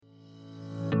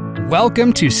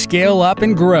Welcome to Scale Up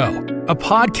and Grow, a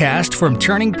podcast from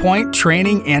Turning Point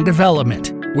Training and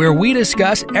Development, where we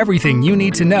discuss everything you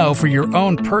need to know for your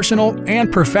own personal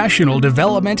and professional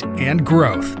development and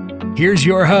growth. Here's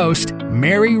your host,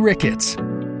 Mary Ricketts.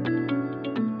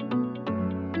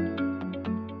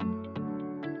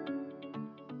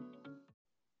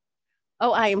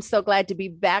 Oh, I am so glad to be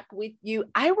back with you.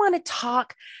 I want to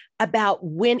talk about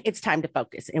when it's time to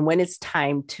focus and when it's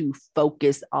time to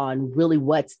focus on really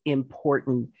what's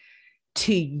important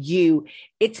to you.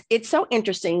 It's so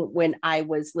interesting. When I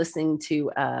was listening to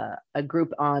a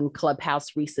group on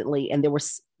Clubhouse recently, and there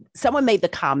was someone made the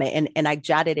comment, and I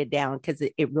jotted it down because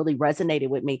it really resonated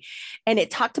with me. And it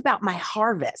talked about my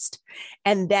harvest,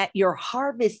 and that your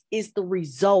harvest is the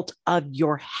result of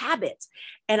your habits.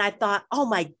 And I thought, oh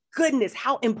my goodness,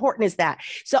 how important is that?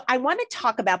 So I want to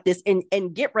talk about this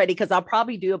and get ready, because I'll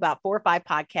probably do about 4 or 5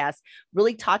 podcasts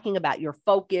really talking about your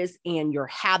focus and your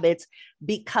habits,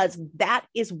 because that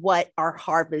is what our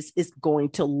harvest is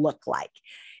going to look like.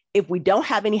 If we don't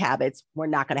have any habits, we're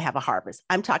not going to have a harvest.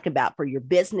 I'm talking about for your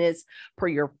business, for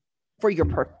your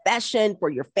profession, for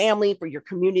your family, for your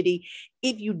community.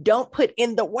 If you don't put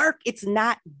in the work, it's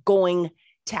not going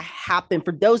to happen.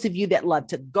 For those of you that love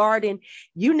to garden,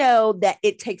 you know that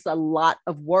it takes a lot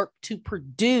of work to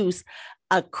produce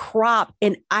a crop.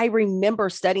 And I remember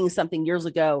studying something years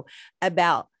ago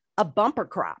about a bumper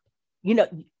crop. You know,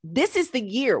 this is the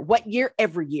year. What year?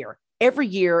 Every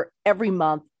year, every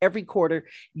month, every quarter,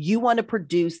 you want to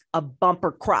produce a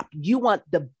bumper crop. You want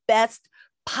the best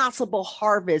possible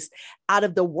harvest out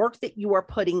of the work that you are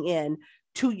putting in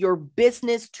to your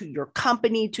business, to your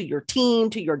company, to your team,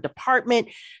 to your department,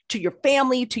 to your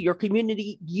family, to your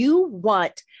community. You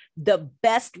want the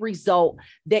best result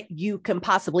that you can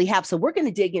possibly have. So we're going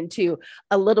to dig into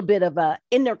a little bit of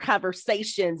inner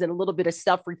conversations and a little bit of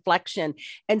self-reflection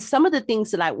and some of the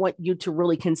things that I want you to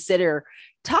really consider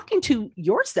talking to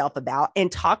yourself about and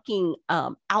talking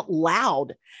out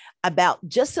loud about,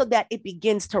 just so that it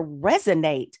begins to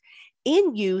resonate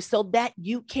in you, so that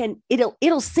you can,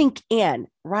 it'll sink in,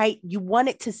 right? You want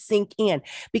it to sink in,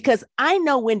 because I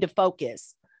know when to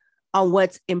focus on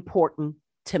what's important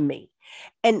to me.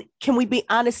 And can we be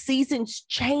honest? Seasons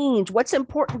change. What's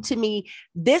important to me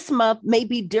this month may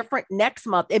be different next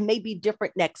month. It may be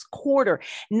different next quarter.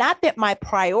 Not that my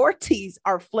priorities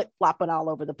are flip-flopping all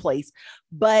over the place,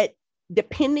 but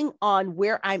depending on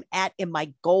where I'm at in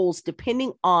my goals,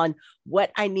 depending on what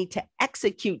I need to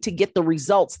execute to get the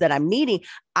results that I'm needing,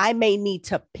 I may need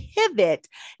to pivot,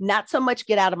 not so much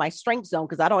get out of my strength zone,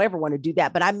 because I don't ever want to do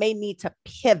that, but I may need to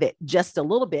pivot just a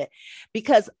little bit,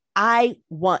 because I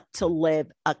want to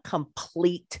live a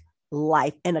complete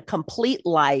life. And a complete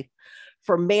life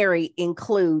for Mary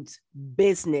includes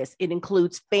business. It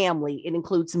includes family. It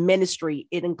includes ministry.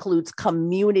 It includes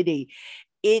community.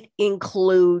 It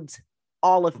includes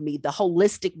all of me, the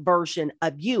holistic version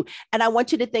of you. And I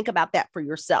want you to think about that for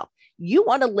yourself. You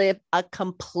want to live a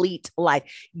complete life.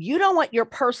 You don't want your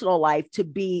personal life to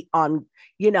be on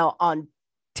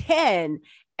 10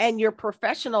 and your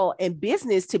professional and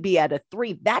business to be at a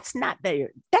 3. That's not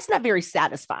very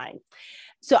satisfying.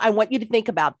 So I want you to think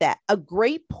about that. A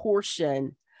great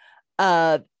portion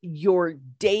of your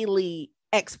daily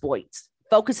exploits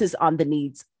focuses on the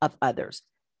needs of others.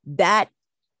 That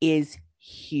is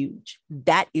huge.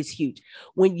 That is huge.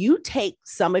 When you take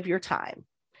some of your time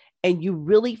and you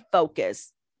really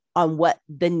focus on what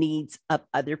the needs of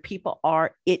other people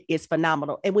are, it is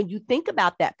phenomenal. And when you think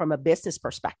about that from a business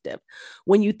perspective,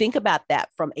 when you think about that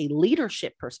from a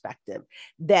leadership perspective,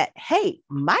 that, hey,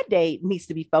 my day needs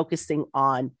to be focusing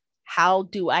on, how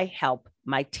do I help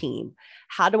my team?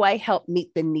 How do I help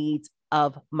meet the needs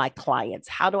of my clients?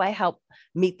 How do I help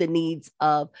meet the needs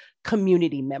of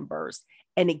community members?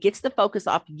 And it gets the focus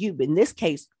off you. But in this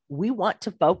case, we want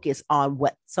to focus on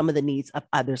what some of the needs of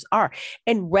others are,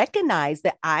 and recognize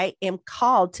that I am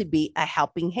called to be a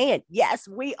helping hand. Yes,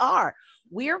 we are.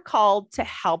 We are called to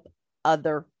help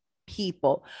other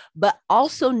people, but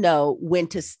also know when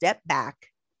to step back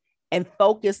and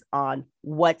focus on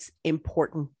what's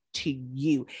important to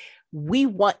you. We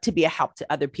want to be a help to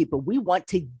other people. We want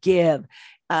to give.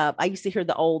 I used to hear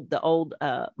the old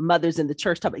mothers in the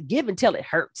church talk about give until it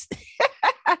hurts.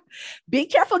 Be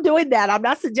careful doing that. I'm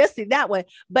not suggesting that one,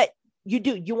 but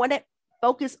you want to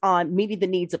focus on meeting the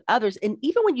needs of others. And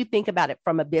even when you think about it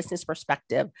from a business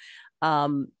perspective,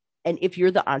 and if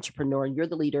you're the entrepreneur and you're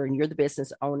the leader and you're the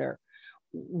business owner,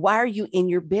 why are you in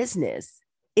your business?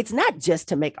 It's not just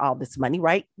to make all this money,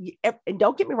 right? And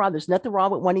don't get me wrong. There's nothing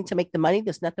wrong with wanting to make the money.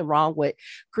 There's nothing wrong with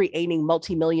creating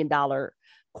multi-million-dollar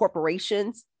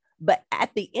corporations. But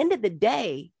at the end of the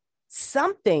day,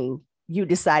 something you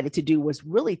decided to do was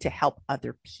really to help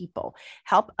other people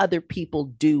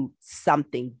do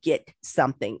something, get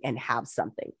something, and have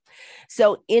something.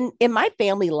 So in my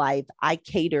family life, I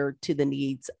cater to the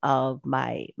needs of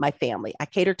my family. I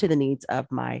cater to the needs of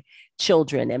my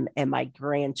children and my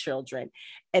grandchildren,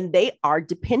 and they are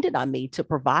dependent on me to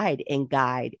provide and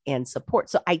guide and support.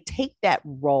 So I take that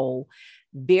role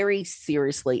very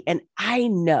seriously, and I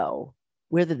know,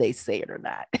 whether they say it or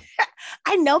not,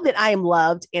 I know that I am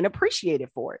loved and appreciated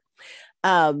for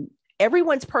it.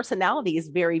 Everyone's personality is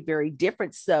very, very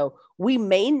different. So we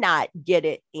may not get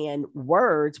it in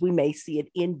words. We may see it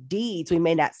in deeds. We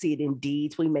may not see it in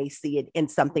deeds. We may see it in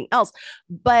something else.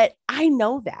 But I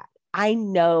know that. I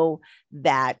know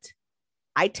that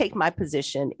I take my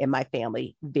position in my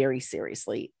family very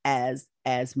seriously as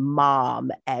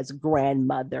mom, as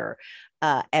grandmother,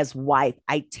 as wife.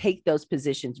 I take those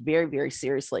positions very, very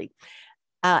seriously.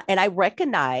 And I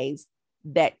recognize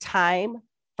that time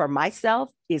for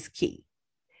myself is key.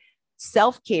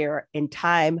 Self-care and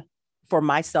time for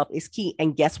myself is key.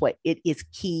 And guess what? It is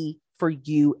key for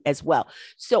you as well.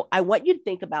 So I want you to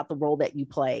think about the role that you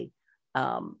play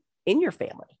in your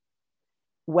family.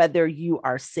 Whether you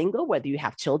are single, whether you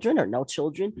have children or no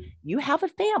children, you have a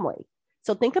family.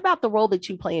 So think about the role that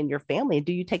you play in your family. And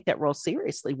do you take that role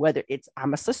seriously? Whether it's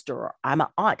I'm a sister or I'm an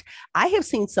aunt. I have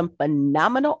seen some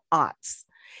phenomenal aunts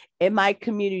in my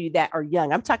community that are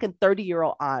young. I'm talking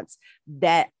 30-year-old aunts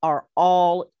that are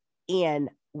all in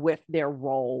with their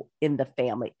role in the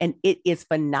family. And it is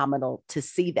phenomenal to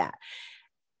see that.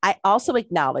 I also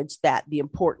acknowledge that the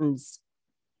importance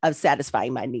of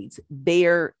satisfying my needs.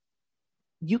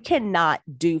 You cannot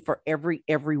do for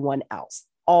everyone else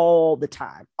all the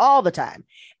time,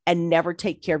 and never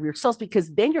take care of yourselves,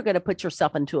 because then you're going to put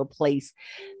yourself into a place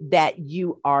that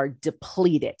you are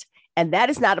depleted. And that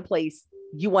is not a place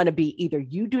you want to be either.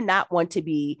 You do not want to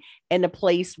be in a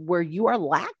place where you are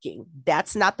lacking.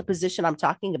 That's not the position I'm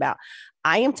talking about.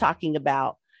 I am talking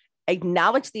about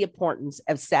acknowledge the importance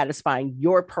of satisfying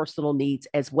your personal needs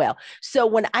as well. So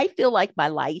when I feel like my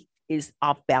life is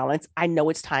off balance, I know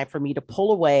it's time for me to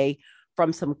pull away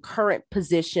from some current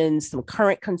positions, some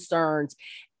current concerns,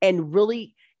 and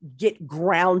really get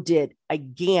grounded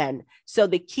again. So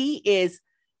the key is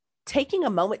taking a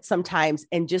moment sometimes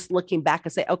and just looking back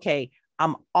and say, okay,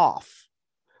 I'm off,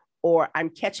 or I'm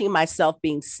catching myself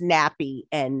being snappy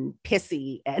and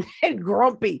pissy and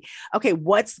grumpy. Okay,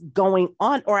 what's going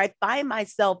on? Or I find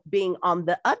myself being on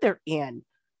the other end.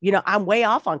 I'm way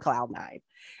off on cloud nine.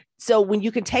 So when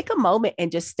you can take a moment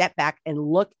and just step back and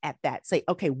look at that, say,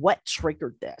 okay, what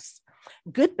triggered this?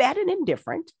 Good, bad, and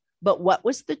indifferent, but what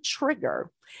was the trigger?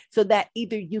 So that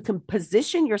either you can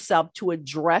position yourself to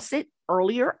address it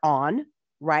earlier on,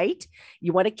 right?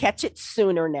 You want to catch it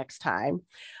sooner next time,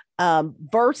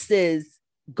 versus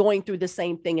going through the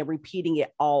same thing and repeating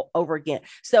it all over again.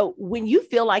 So when you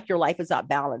feel like your life is out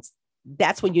balanced,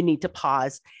 that's when you need to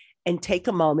pause and take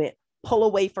a moment, pull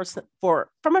away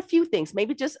from a few things,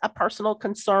 maybe just a personal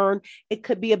concern. It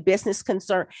could be a business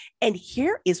concern. And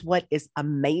here is what is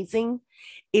amazing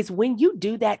is when you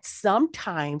do that,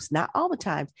 sometimes, not all the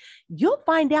times, you'll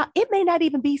find out it may not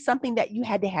even be something that you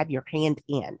had to have your hand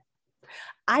in.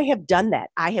 I have done that.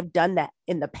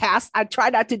 In the past. I try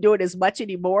not to do it as much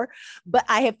anymore, but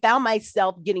I have found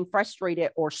myself getting frustrated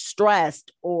or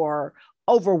stressed or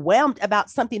overwhelmed about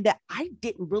something that I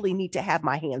didn't really need to have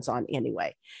my hands on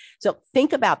anyway. So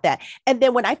think about that. And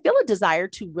then when I feel a desire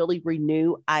to really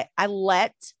renew, I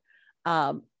let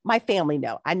my family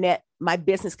know. I let my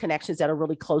business connections that are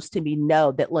really close to me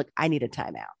know that, look, I need a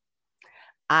timeout.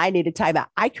 I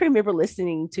can remember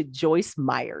listening to Joyce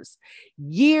Myers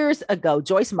years ago.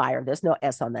 Joyce Meyer, there's no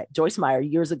S on that. Joyce Meyer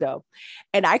years ago.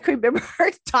 And I can remember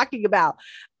her talking about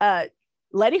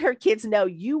letting her kids know,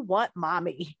 you want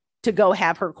mommy to go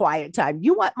have her quiet time.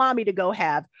 You want mommy to go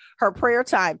have her prayer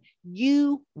time.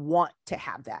 You want to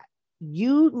have that.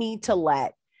 You need to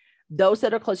let those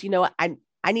that are close,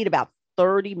 I need about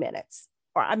 30 minutes,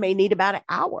 or I may need about an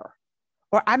hour,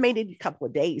 or I may need a couple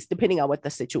of days, depending on what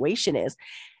the situation is.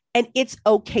 And it's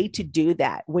okay to do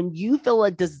that. When you feel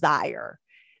a desire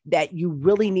that you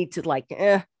really need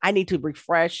to I need to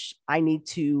refresh. I need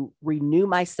to renew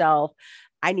myself.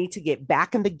 I need to get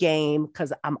back in the game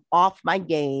because I'm off my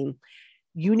game.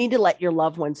 You need to let your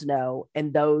loved ones know,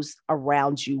 and those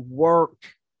around you, work,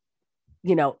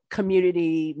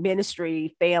 community,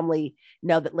 ministry, family,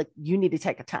 know that you need to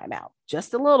take a time out,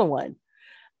 just a little one,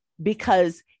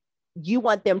 because you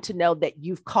want them to know that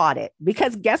you've caught it.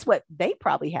 Because guess what? They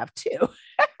probably have too.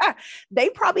 They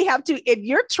probably have to. If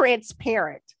you're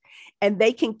transparent and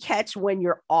they can catch when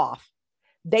you're off,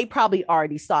 they probably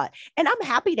already saw it. And I'm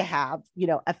happy to have,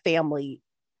 a family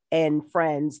and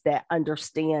friends that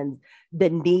understand the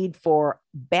need for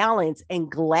balance, and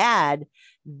glad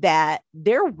that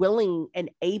they're willing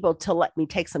and able to let me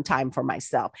take some time for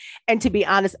myself. And to be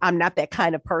honest, I'm not that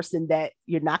kind of person that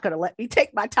you're not going to let me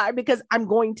take my time, because I'm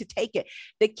going to take it.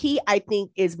 The key, I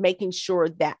think, is making sure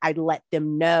that I let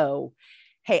them know,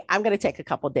 hey, I'm going to take a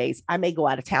couple of days. I may go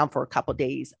out of town for a couple of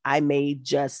days. I may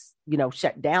just,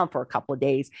 shut down for a couple of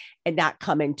days and not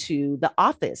come into the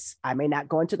office. I may not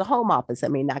go into the home office. I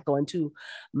may not go into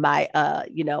my,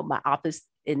 my office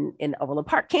in Overland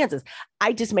Park, Kansas.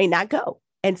 I just may not go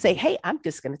and say, hey, I'm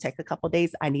just going to take a couple of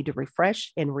days. I need to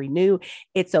refresh and renew.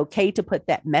 It's okay to put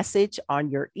that message on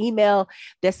your email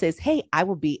that says, hey, I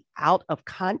will be out of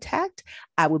contact.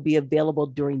 I will be available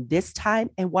during this time.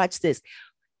 And watch this.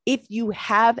 If you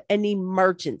have an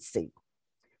emergency,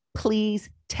 please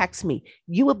text me.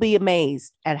 You will be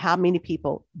amazed at how many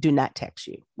people do not text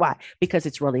you. Why? Because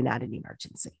it's really not an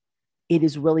emergency. It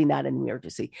is really not an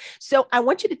emergency. So I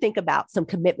want you to think about some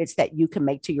commitments that you can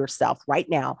make to yourself right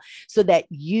now so that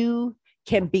you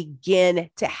can begin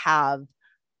to have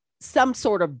some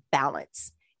sort of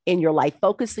balance in your life,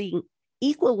 focusing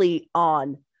equally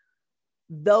on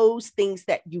those things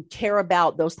that you care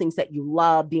about, those things that you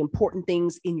love, the important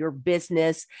things in your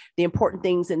business, the important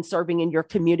things in serving in your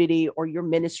community or your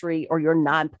ministry or your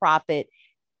nonprofit,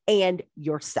 and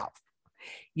yourself.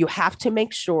 You have to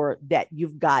make sure that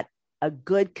you've got a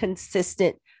good,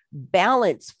 consistent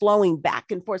balance flowing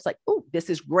back and forth. It's like, oh, this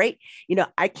is great.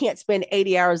 I can't spend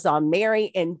 80 hours on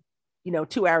Mary and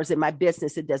 2 hours in my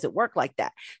business. It doesn't work like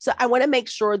that. So I want to make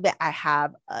sure that I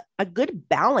have a good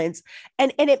balance,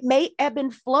 and it may ebb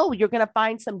and flow. You're going to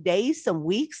find some days, some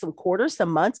weeks, some quarters,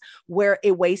 some months where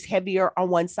it weighs heavier on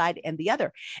one side and the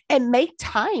other, and make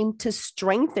time to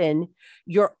strengthen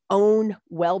your own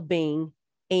well-being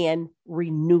and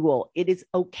renewal. It is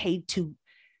okay to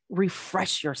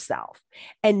refresh yourself,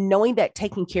 and knowing that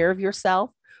taking care of yourself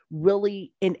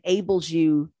really enables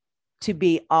you to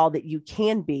be all that you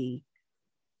can be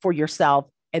for yourself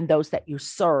and those that you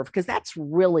serve. Because that's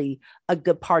really a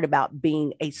good part about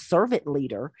being a servant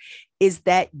leader, is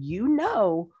that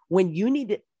when you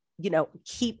need to,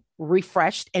 keep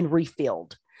refreshed and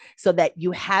refilled so that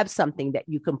you have something that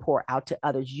you can pour out to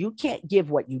others. You can't give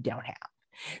what you don't have.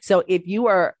 So if you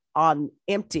are on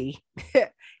empty,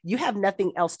 you have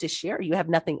nothing else to share. You have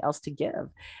nothing else to give.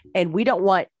 And we don't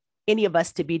want any of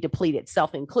us to be depleted,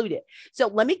 self included. So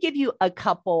let me give you a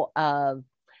couple of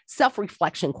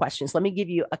self-reflection questions. Let me give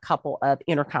you a couple of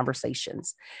inner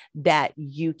conversations that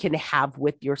you can have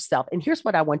with yourself. And here's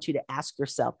what I want you to ask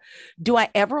yourself. Do I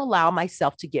ever allow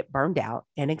myself to get burned out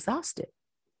and exhausted?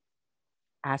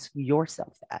 Ask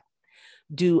yourself that.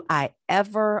 Do I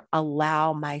ever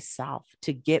allow myself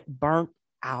to get burnt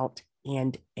out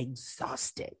and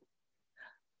exhausted?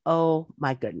 Oh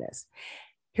my goodness.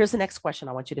 Here's the next question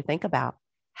I want you to think about.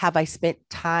 Have I spent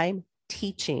time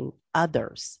teaching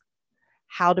others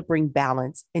how to bring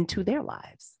balance into their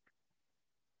lives?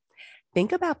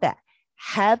 Think about that.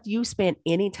 Have you spent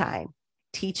any time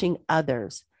teaching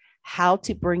others how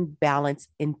to bring balance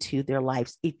into their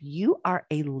lives? If you are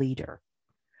a leader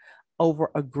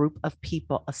over a group of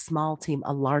people, a small team,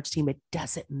 a large team, it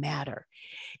doesn't matter.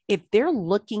 If they're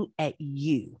looking at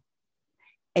you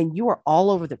and you are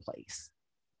all over the place,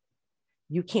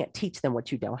 you can't teach them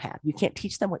what you don't have. You can't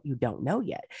teach them what you don't know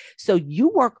yet. So you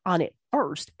work on it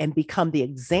first and become the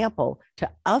example to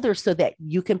others so that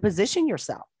you can position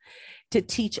yourself to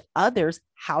teach others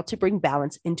how to bring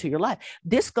balance into your life.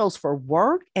 This goes for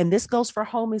work and this goes for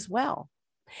home as well.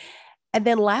 And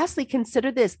then lastly,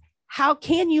 consider this. How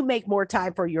can you make more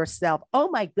time for yourself? Oh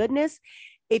my goodness.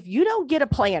 If you don't get a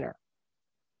planner,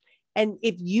 and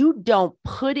if you don't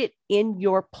put it in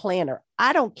your planner,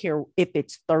 I don't care if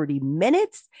it's 30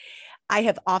 minutes. I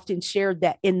have often shared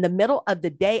that in the middle of the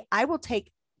day, I will take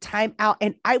time out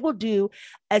and I will do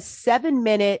a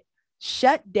 7-minute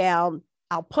shutdown.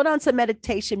 I'll put on some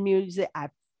meditation music.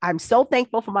 I'm so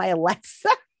thankful for my Alexa.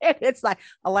 It's like,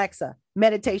 Alexa,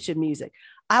 meditation music.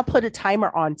 I'll put a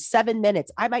timer on 7 minutes.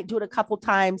 I might do it a couple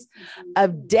times a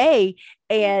day.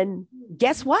 And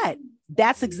guess what?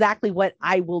 That's exactly what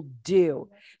I will do.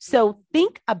 So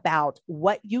think about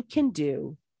what you can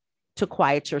do to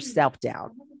quiet yourself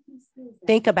down.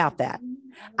 Think about that.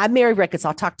 I'm Mary Ricketts.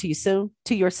 I'll talk to you soon.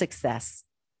 To your success.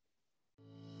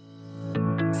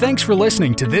 Thanks for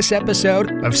listening to this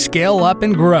episode of Scale Up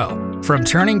and Grow from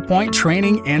Turning Point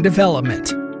Training and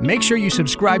Development. Make sure you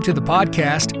subscribe to the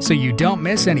podcast so you don't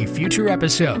miss any future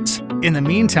episodes. In the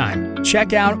meantime,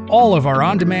 check out all of our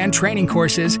on-demand training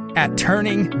courses at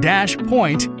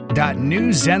turning-point.com.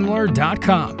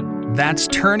 turning-point.newzenler.com. That's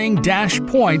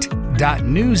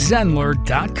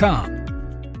turning-point.newzenler.com.